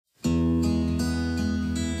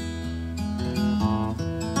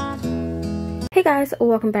Hey guys,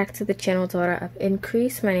 welcome back to the channel Daughter of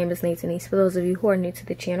Increase. My name is Nathan. For those of you who are new to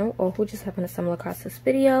the channel or who just happen to stumble across this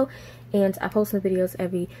video, and I post new videos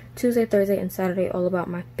every Tuesday, Thursday, and Saturday all about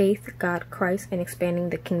my faith, God, Christ, and expanding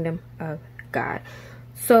the kingdom of God.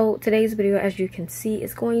 So today's video, as you can see,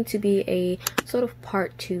 is going to be a sort of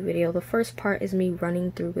part 2 video. The first part is me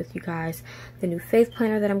running through with you guys the new faith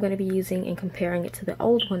planner that I'm going to be using and comparing it to the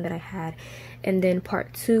old one that I had. And then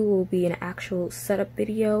part 2 will be an actual setup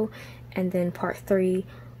video. And then part 3,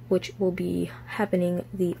 which will be happening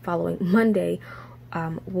the following Monday,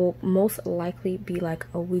 will most likely be like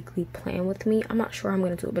a weekly plan with me. I'm not sure how I'm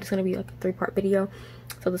going to do it, but it's going to be like a 3-part video.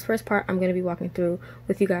 So this first part, I'm going to be walking through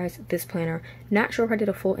with you guys this planner. Not sure if I did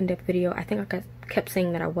a full in-depth video. I think I kept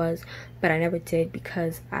saying that I was, but I never did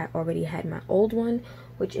because I already had my old one,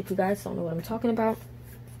 which if you guys don't know what I'm talking about,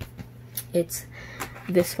 it's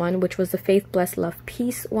this one, which was the Faith, Bless, Love,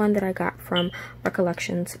 Peace one that I got from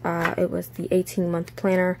Recollections. It was the 18-month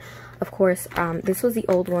planner. Of course, this was the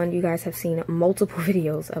old one. You guys have seen multiple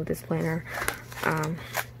videos of this planner.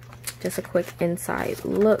 Just a quick inside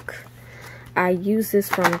look. I used this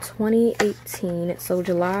from 2018, so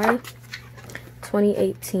July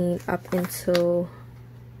 2018 up until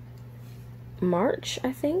March,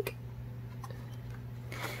 I think.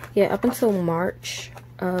 Yeah, up until March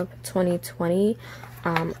of 2020.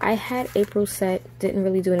 I had April set, didn't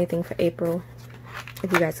really do anything for April,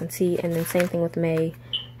 if you guys can see, and then same thing with May,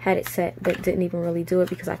 had it set but didn't even really do it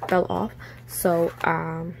because I fell off. So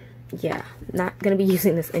yeah, not gonna be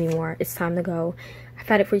using this anymore. It's time to go. I've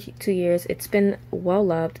had it for 2 years. It's been well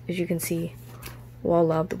loved, as you can see, well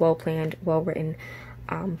loved, well planned, well written,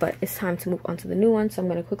 but it's time to move on to the new one. So I'm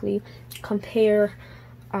gonna quickly compare,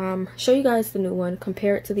 show you guys the new one,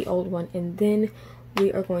 compare it to the old one, and then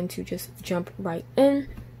we are going to just jump right in.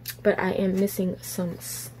 But I am missing some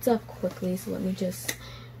stuff quickly, so let me just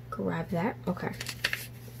grab that. Okay,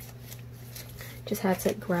 just had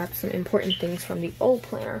to grab some important things from the old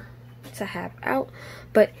planner to have out,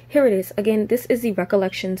 but here it is. Again, this is the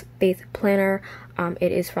Recollections Faith Planner.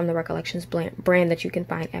 It is from the Recollections brand that you can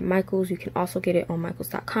find at Michael's. You can also get it on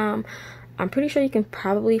michaels.com. I'm pretty sure you can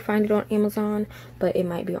probably find it on Amazon, but it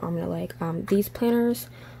might be arm and a leg. These planners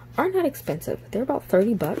are not expensive. They're about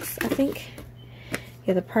 30 bucks, I think.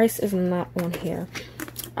 Yeah, the price is not on here.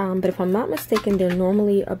 But if I'm not mistaken, they're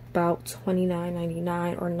normally about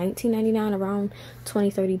 $29.99 or $19.99, around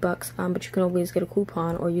 20-30 bucks. But you can always get a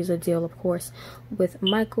coupon or use a deal, of course, with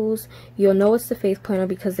Michaels. You'll know it's the Faith Planner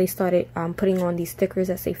because they started putting on these stickers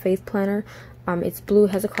that say Faith Planner. It's blue,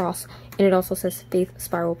 has a cross, and it also says Faith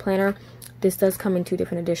Spiral Planner. This does come in 2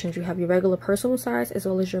 different editions. You have your regular personal size as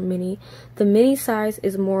well as your mini. The mini size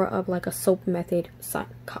is more of like a soap method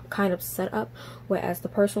kind of setup, whereas the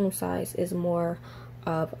personal size is more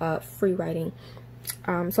of free writing.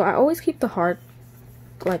 So I always keep the hard,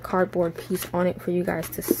 like, cardboard piece on it for you guys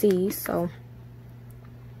to see. So,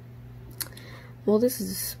 well, this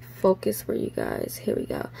is focus for you guys. Here we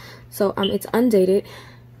go. So it's undated.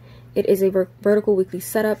 It is a vertical weekly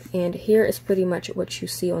setup, and here is pretty much what you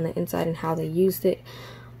see on the inside and how they used it.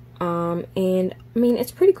 And I mean,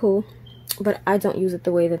 it's pretty cool, but I don't use it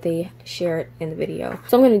the way that they share it in the video.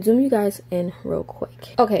 So I'm going to zoom you guys in real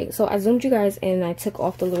quick. Okay, so I zoomed you guys in and I took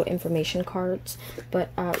off the little information cards, but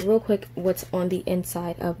real quick, what's on the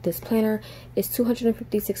inside of this planner is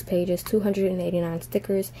 256 pages, 289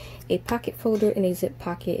 stickers, a pocket folder, and a zip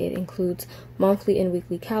pocket. It includes monthly and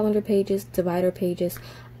weekly calendar pages, divider pages,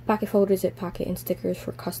 pocket folder, zip pocket, and stickers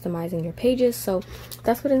for customizing your pages. So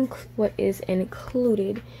that's what is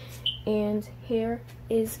included. And here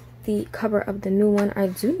is the cover of the new one. I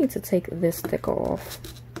do need to take this sticker off.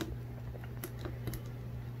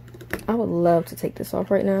 I would love to take this off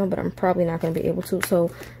right now, but I'm probably not going to be able to. So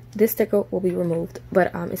this sticker will be removed,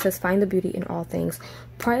 but it says find the beauty in all things.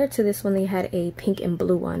 Prior to this one, they had a pink and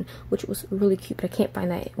blue one, which was really cute, but I can't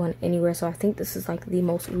find that one anywhere. So I think this is like the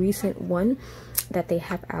most recent one that they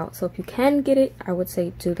have out. So if you can get it, I would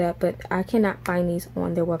say do that, but I cannot find these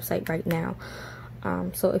on their website right now.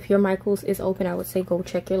 So if your Michaels is open, I would say go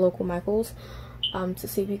check your local Michaels to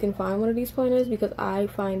see if you can find one of these planners, because I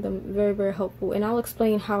find them very, very helpful, and I'll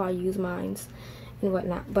explain how I use mines and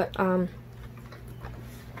whatnot. But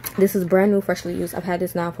this is brand new, freshly used. I've had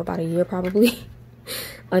this now for about a year probably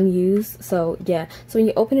unused. So yeah, so when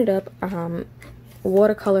you open it up,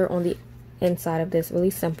 watercolor on the inside of this, really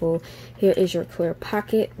simple. Here is your clear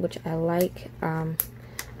pocket, which I like.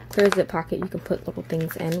 Clear zip pocket, you can put little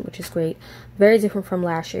things in, which is great. Very different from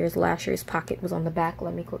last year's. Last year's pocket was on the back.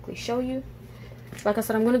 Let me quickly show you. Like I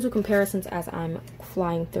said, I'm going to do comparisons as I'm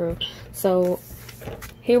flying through. So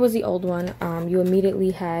here was the old one. You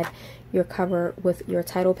immediately had your cover with your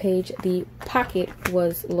title page. The pocket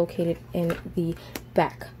was located in the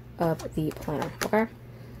back of the planner. Okay,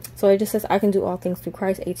 so it just says, I can do all things through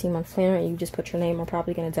Christ, 18-month planner, and you just put your name. I'm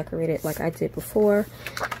probably going to decorate it like I did before.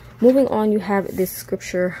 Moving on, you have this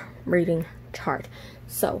scripture reading chart.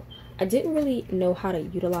 So I didn't really know how to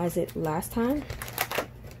utilize it last time.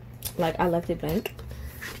 Like, I left it blank.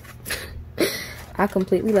 I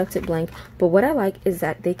completely left it blank. But what I like is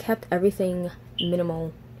that they kept everything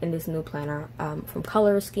minimal in this new planner, from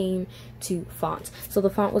color scheme to font. So the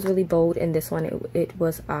font was really bold in this one. It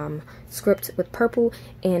was script with purple,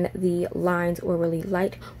 and the lines were really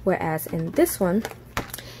light, whereas in this one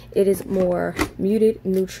it is more muted,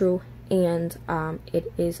 neutral, and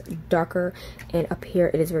it is darker, and up here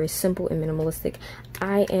it is very simple and minimalistic.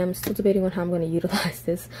 I am still debating on how I'm going to utilize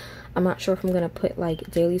this. I'm not sure if I'm going to put like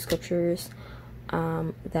daily scriptures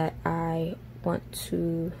that I want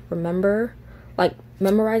to remember, like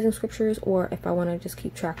memorizing scriptures, or if I want to just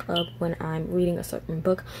keep track of when I'm reading a certain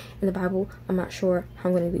book in the Bible. I'm not sure how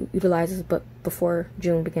I'm going to utilize this, but before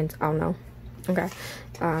June begins, I'll know. Okay,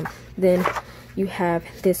 then you have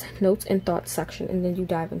this notes and thoughts section, and then you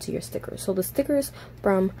dive into your stickers. So the stickers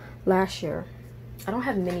from last year, I don't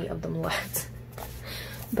have many of them left,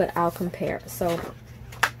 but I'll compare. So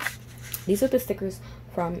these are the stickers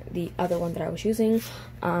from the other one that I was using.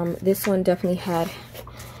 This one definitely had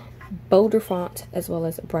bolder font as well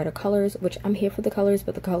as brighter colors, which I'm here for the colors,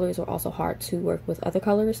 but the colors are also hard to work with other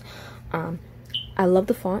colors. I love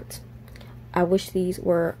the font. I wish these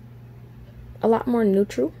were a lot more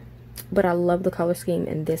neutral, but I love the color scheme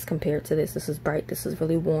in this compared to this. This is bright, this is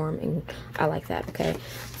really warm, and I like that. Okay,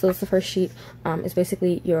 so it's the first sheet. It's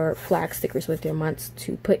basically your flag stickers with your months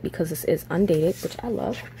to put, because this is undated, which I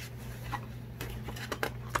love.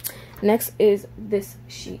 Next is this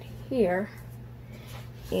sheet here,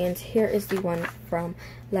 and here is the one from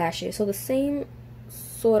last year. So the same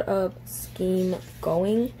sort of scheme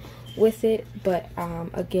going with it, but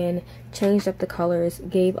again, changed up the colors,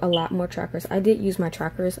 gave a lot more trackers. I did use my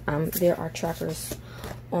trackers. There are trackers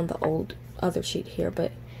on the other sheet here,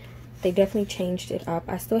 but they definitely changed it up.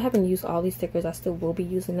 I still haven't used all these stickers. I still will be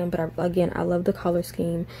using them, but again, I love the color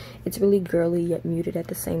scheme. It's really girly yet muted at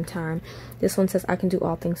the same time. This one says, I can do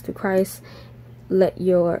all things through Christ. Let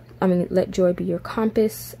joy be your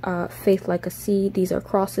compass. Faith like a seed. These are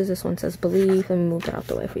crosses. This one says believe. Let me move that out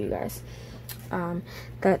the way for you guys.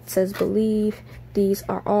 That says believe. These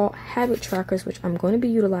are all habit trackers, which I'm going to be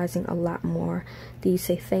utilizing a lot more. These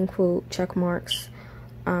say thankful, check marks.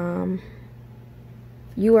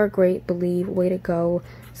 You are great, believe, way to go.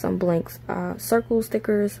 Some blank circle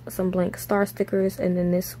stickers, some blank star stickers, and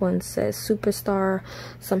then this one says superstar,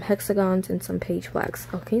 some hexagons, and some page flags.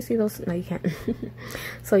 Oh, can you see those? No, you can't.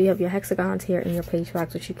 So you have your hexagons here and your page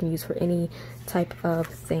flags, which you can use for any type of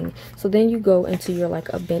thing. So then you go into your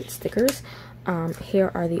like event stickers.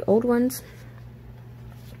 Here are the old ones,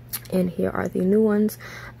 and here are the new ones.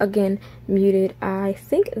 Again, muted. I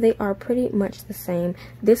think they are pretty much the same.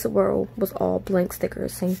 This row was all blank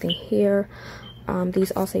stickers. Same thing here.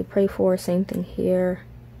 These all say pray for. Same thing here.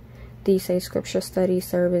 These say scripture study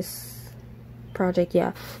service project.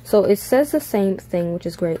 Yeah, so it says the same thing, which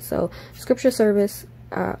is great. So scripture service,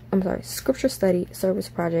 scripture study service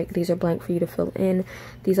project. These are blank for you to fill in.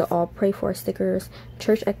 These are all pray for stickers.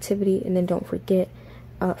 Church activity, and then don't forget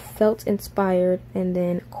felt inspired, and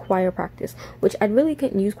then choir practice, which I really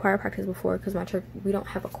couldn't use choir practice before because my church, we don't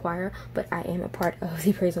have a choir, but I am a part of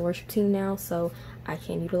the praise and worship team now, so I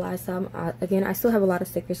can utilize them. Again, I still have a lot of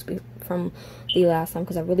stickers from the last time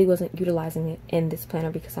because I really wasn't utilizing it in this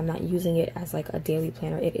planner because I'm not using it as like a daily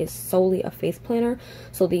planner. It is solely a faith planner,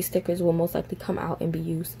 so these stickers will most likely come out and be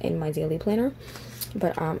used in my daily planner.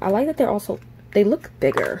 But I like that they look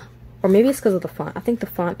bigger. Or maybe it's because of the font. I think the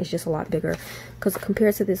font is just a lot bigger. Because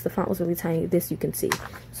compared to this, the font was really tiny. This you can see.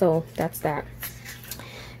 So that's that.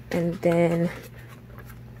 And then,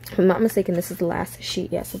 if I'm not mistaken, this is the last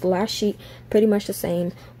sheet. Yeah, so the last sheet, pretty much the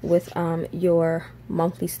same with your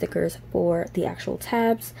monthly stickers for the actual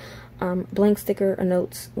tabs. Blank sticker, a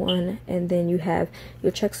notes one, and then you have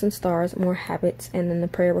your checks and stars, more habits, and then the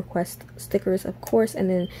prayer request stickers, of course, and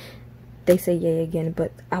then they say yay again.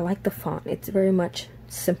 But I like the font. It's very much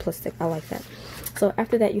simplistic. I like that. So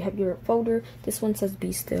after that, you have your folder. This one says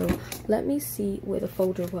be still. Let me see where the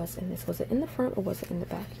folder was in this. Was it in the front or was it in the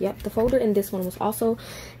back? Yep, the folder in this one was also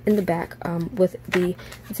in the back, with the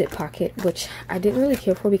zip pocket, which I didn't really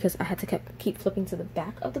care for because I had to keep flipping to the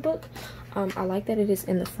back of the book. I like that it is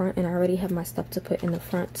in the front, and I already have my stuff to put in the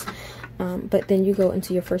front. But then you go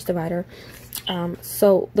into your first divider.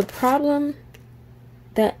 So the problem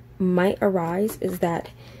that might arise is that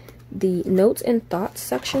the notes and thoughts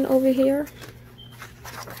section over here,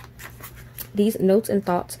 these notes and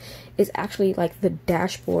thoughts is actually like the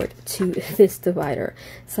dashboard to this divider.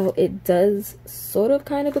 So it does sort of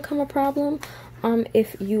kind of become a problem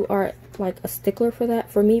if you are like a stickler for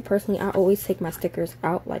that. For me personally, I always take my stickers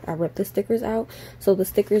out, like I rip the stickers out, so the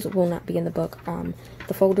stickers will not be in the book.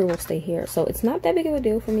 The folder will stay here, so it's not that big of a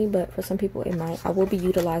deal for me, but for some people it might. I will be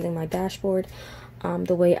utilizing my dashboard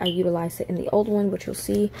the way I utilized it in the old one, which you'll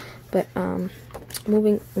see. But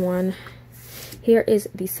moving on, here is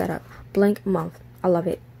the setup. Blank month. I love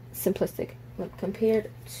it. Simplistic. Like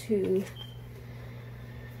compared to,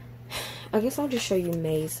 I guess I'll just show you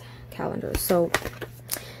May's calendar. So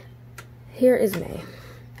here is May.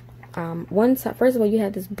 One side, first of all, you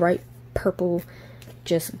had this bright purple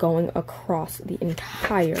just going across the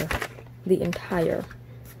entire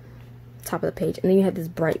top of the page, and then you had this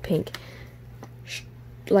bright pink,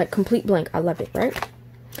 like complete blank. I love it, right?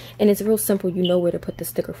 And it's real simple. You know where to put the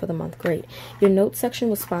sticker for the month. Great. Your notes section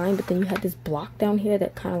was fine, but then you had this block down here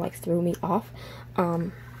that kind of like threw me off.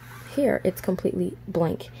 Here it's completely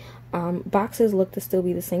blank. Boxes look to still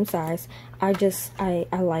be the same size. I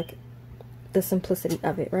like the simplicity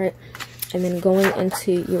of it, right? And then going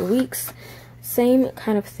into your weeks, same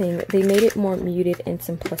kind of thing. They made it more muted and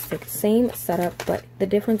simplistic. Same setup, but the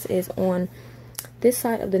difference is on this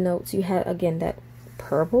side of the notes, you had again that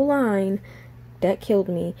purple line that killed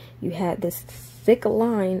me. You had this thick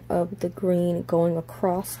line of the green going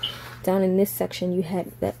across. Down in this section, you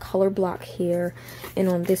had that color block here, and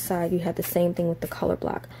on this side, you had the same thing with the color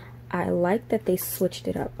block. I like that they switched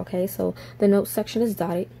it up. Okay, so the note section is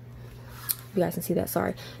dotted. You guys can see that.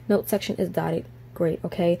 Sorry, note section is dotted. Great.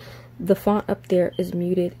 Okay, the font up there is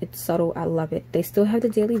muted. It's subtle. I love it. They still have the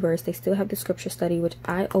daily verse. They still have the scripture study, which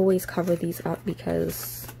I always cover these up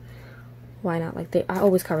because why not? Like I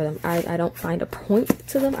always cover them. I don't find a point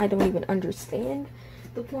to them. I don't even understand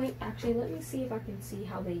the point. Actually, let me see if I can see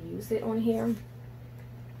how they use it on here.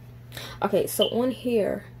 Okay, so on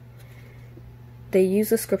here, they use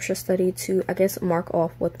the scripture study to, I guess, mark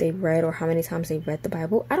off what they've read or how many times they've read the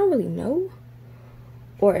Bible. I don't really know.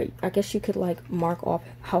 Or I guess you could like mark off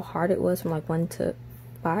how hard it was from like 1 to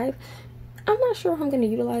 5. I'm not sure how I'm going to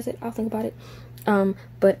utilize it. I'll think about it.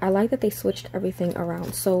 But I like that they switched everything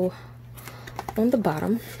around. So on the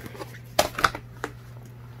bottom,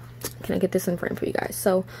 can I get this in frame for you guys?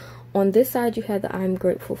 So on this side you had the I'm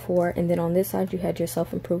grateful for, and then on this side you had your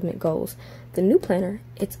self-improvement goals. The new planner,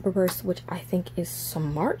 it's reversed, which I think is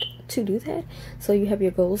smart to do that. So you have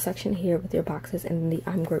your goals section here with your boxes, and then the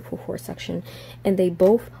I'm grateful for section, and they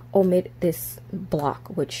both omit this block,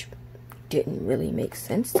 which didn't really make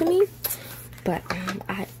sense to me, but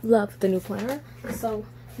I love the new planner. So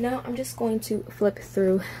now I'm just going to flip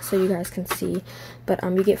through so you guys can see, but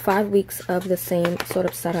you get 5 weeks of the same sort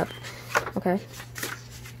of setup. Okay,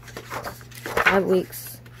 5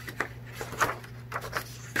 weeks,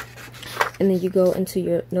 and then you go into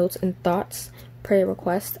your notes and thoughts, prayer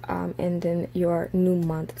request, and then your new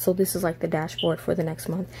month. So this is like the dashboard for the next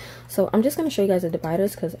month. So I'm just going to show you guys the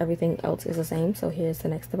dividers because everything else is the same. So here's the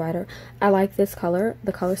next divider. I like this color.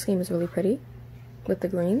 The color scheme is really pretty with the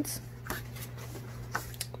greens.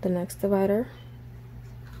 The next divider,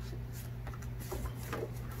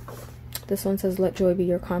 this one says let joy be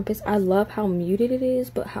your compass. I love how muted it is,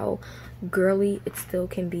 but how girly it still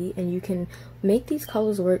can be, and you can make these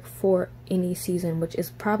colors work for any season, which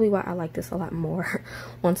is probably why I like this a lot more,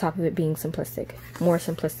 on top of it being simplistic, more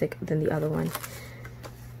simplistic than the other one.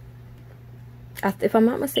 If I'm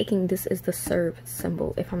not mistaken, this is the serve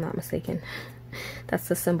symbol. If I'm not mistaken, that's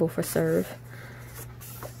the symbol for serve.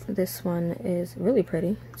 This one is really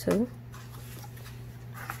pretty too.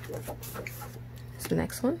 This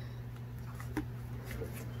next one,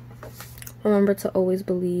 remember to always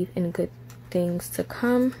believe in good things to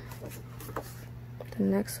come. The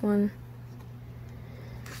next one,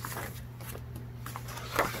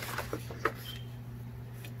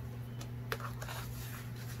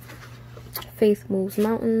 faith moves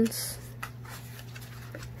mountains.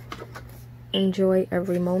 Enjoy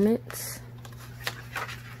every moment.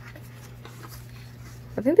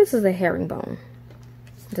 I think this is a herringbone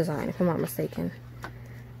design, if I'm not mistaken.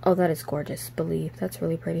 Oh, that is gorgeous. Believe. That's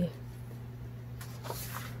really pretty.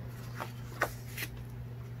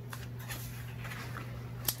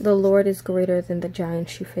 The Lord is greater than the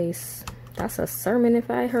giants you face. That's a sermon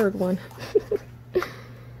if I heard one.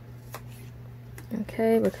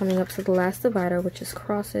 Okay, we're coming up to the last divider, which is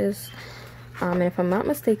crosses. And if I'm not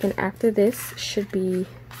mistaken, after this should be...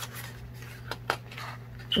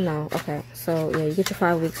 No, okay. So, yeah, you get your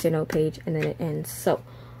 5 weeks, your note page, and then it ends. So,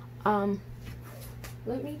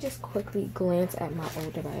 let me just quickly glance at my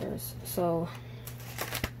old dividers. So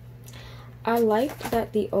I liked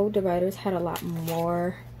that the old dividers had a lot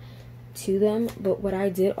more to them, but what I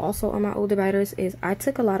did also on my old dividers is I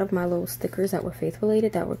took a lot of my little stickers that were faith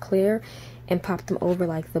related, that were clear, and popped them over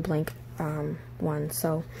like the blank one.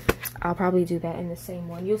 So I'll probably do that in the same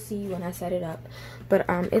one. You'll see when I set it up. But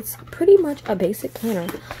it's pretty much a basic planner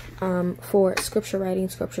for scripture writing,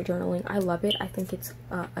 scripture journaling. I love it. I think it's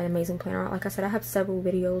an amazing planner. Like I said, I have several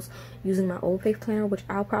videos using my old faith planner, which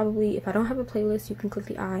I'll probably, if I don't have a playlist, you can click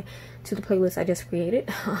the eye to the playlist I just created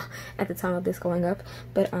at the time of this going up.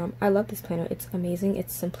 But I love this planner. It's amazing.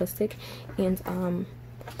 It's simplistic, and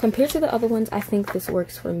compared to the other ones, I think this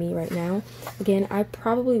works for me right now. Again, I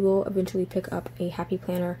probably will eventually pick up a happy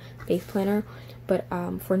planner, faith planner, but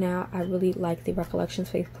for now, I really like the Recollections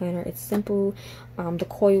faith planner. It's simple. The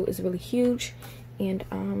coil is really huge,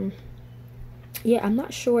 and yeah, I'm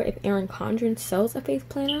not sure if Erin Condren sells a faith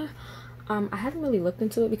planner. I haven't really looked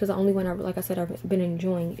into it because the only one like I said, I've been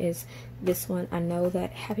enjoying is this one. I know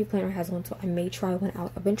that Happy Planner has one, so I may try one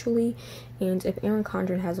out eventually. And if Erin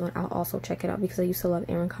Condren has one, I'll also check it out because I used to love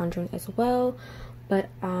Erin Condren as well. But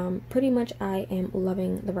pretty much I am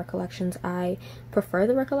loving the Recollections. I prefer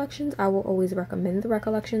the Recollections. I will always recommend the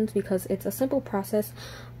Recollections because it's a simple process.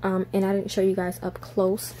 And I didn't show you guys up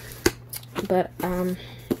close, but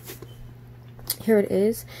here it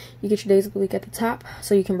is. You get your days of the week at the top,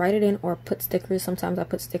 so you can write it in or put stickers. Sometimes I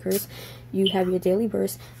put stickers. You have your daily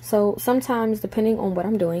verse. So sometimes, depending on what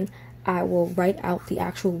I'm doing, I will write out the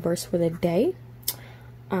actual verse for the day.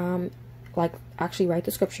 Like actually write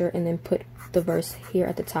the scripture and then put the verse here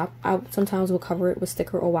at the top. I sometimes will cover it with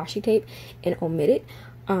sticker or washi tape and omit it.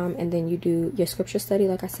 And then you do your scripture study.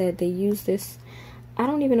 Like I said, they use this. I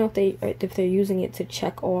don't even know if they're using it to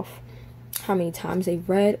check off how many times they've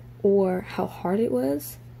read or how hard it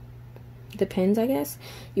was. Depends, I guess.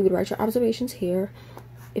 You would write your observations here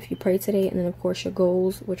if you pray today, and then of course your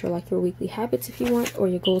goals, which are like your weekly habits if you want, or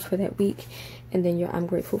your goals for that week, and then your I'm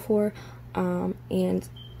grateful for. And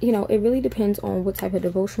you know, it really depends on what type of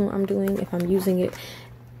devotional I'm doing, if I'm using it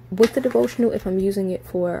with the devotional, if I'm using it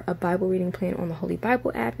for a Bible reading plan on the Holy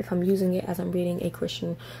Bible app, if I'm using it as I'm reading a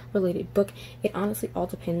Christian related book. It honestly all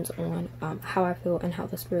depends on how I feel and how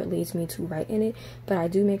the Spirit leads me to write in it. But I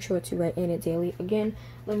do make sure to write in it daily. Again,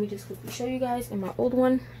 let me just quickly show you guys in my old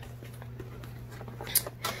one.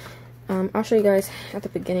 I'll show you guys at the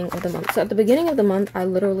beginning of the month. So at the beginning of the month, I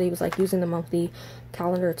literally was like using the monthly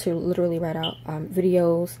calendar to literally write out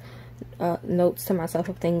videos, notes to myself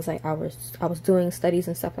of things like I was doing, studies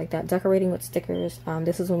and stuff like that, decorating with stickers.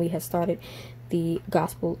 This is when we had started the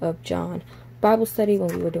Gospel of John Bible study,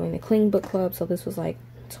 when we were doing the Cling Book Club. So this was like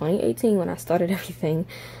 2018 when I started everything.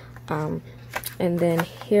 And then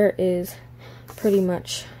here is pretty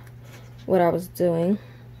much what I was doing.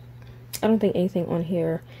 I don't think anything on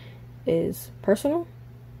here is personal,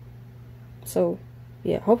 so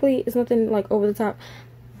yeah, hopefully it's nothing like over the top.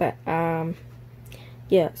 But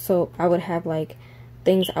yeah, so I would have like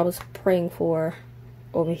things I was praying for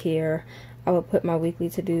over here. I would put my weekly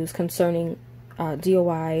to-dos concerning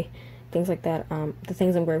DOI, things like that. The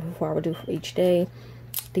things I'm grateful for I would do for each day.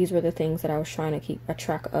 These were the things that I was trying to keep a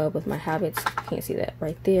track of with my habits. You can't see that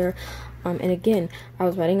right there. And again, I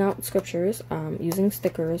was writing out scriptures using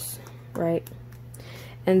stickers, right?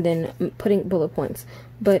 And then putting bullet points.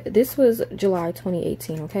 But this was July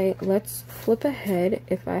 2018, okay? Let's flip ahead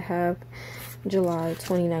if I have July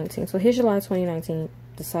 2019. So here's July 2019.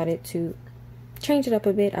 Decided to change it up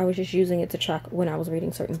a bit. I was just using it to track when I was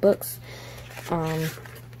reading certain books.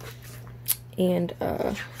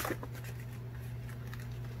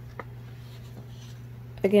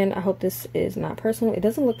 Again, I hope this is not personal. It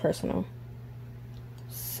doesn't look personal.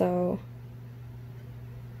 So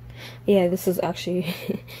yeah, this is actually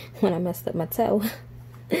when I messed up my toe.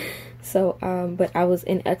 So, but I was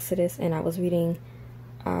in Exodus and I was reading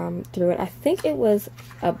through it. I think it was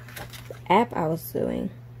a app I was doing.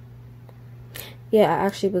 Yeah, I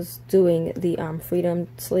actually was doing the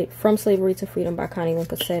From Slavery to Freedom by Connilyn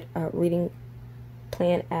Cossette reading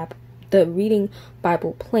plan app, the Reading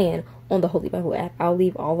Bible Plan on the Holy Bible app. I'll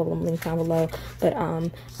leave all of them linked down below. But I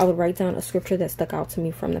would write down a scripture that stuck out to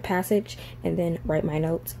me from the passage and then write my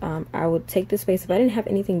notes. I would take the space. If I didn't have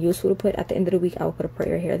anything useful to put at the end of the week, I would put a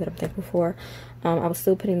prayer here that I'm thankful for. I was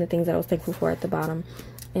still putting the things that I was thankful for at the bottom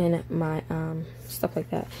and my stuff like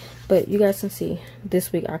that. But you guys can see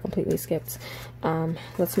this week I completely skipped.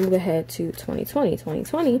 Let's move ahead to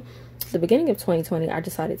 2020. The beginning of 2020, I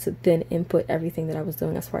decided to then input everything that I was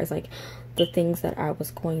doing as far as like the things that I was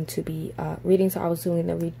going to be reading. So I was doing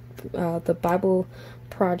the Bible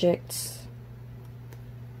projects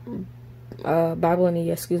Bible in a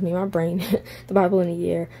year, excuse me, my brain, the Bible in a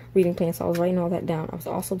year reading plan. So I was writing all that down. I was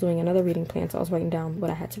also doing another reading plan, so I was writing down what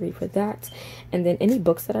I had to read for that. And then any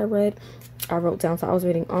books that I read, I wrote down. So I was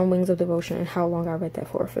reading On Wings of Devotion and how long I read that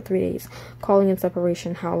for 3 days. Calling and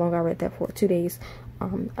Separation, how long I read that for 2 days.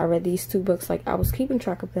 I read these 2 books. Like, I was keeping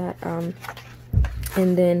track of that.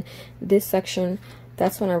 And then this section,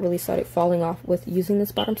 that's when I really started falling off with using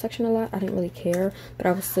this bottom section a lot. I didn't really care, but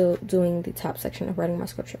I was still doing the top section of writing my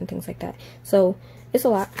scripture and things like that. So it's a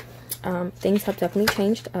lot. Things have definitely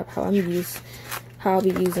changed up how I'll be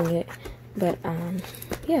using it. But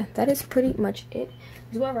yeah, that is pretty much it.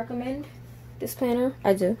 Do I recommend this planner?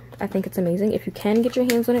 I do. I think it's amazing. If you can get your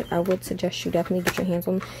hands on it, I would suggest you definitely get your hands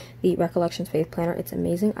on the Recollections Faith Planner. It's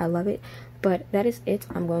amazing. I love it. But that is it.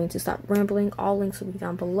 I'm going to stop rambling. All links will be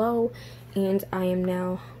down below. And I am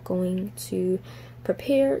now going to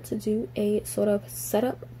prepare to do a sort of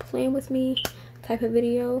setup plan with me type of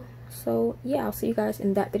video. So yeah, I'll see you guys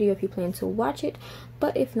in that video if you plan to watch it.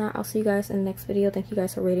 But if not, I'll see you guys in the next video. Thank you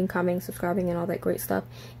guys for rating, commenting, subscribing, and all that great stuff.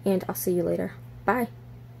 And I'll see you later. Bye.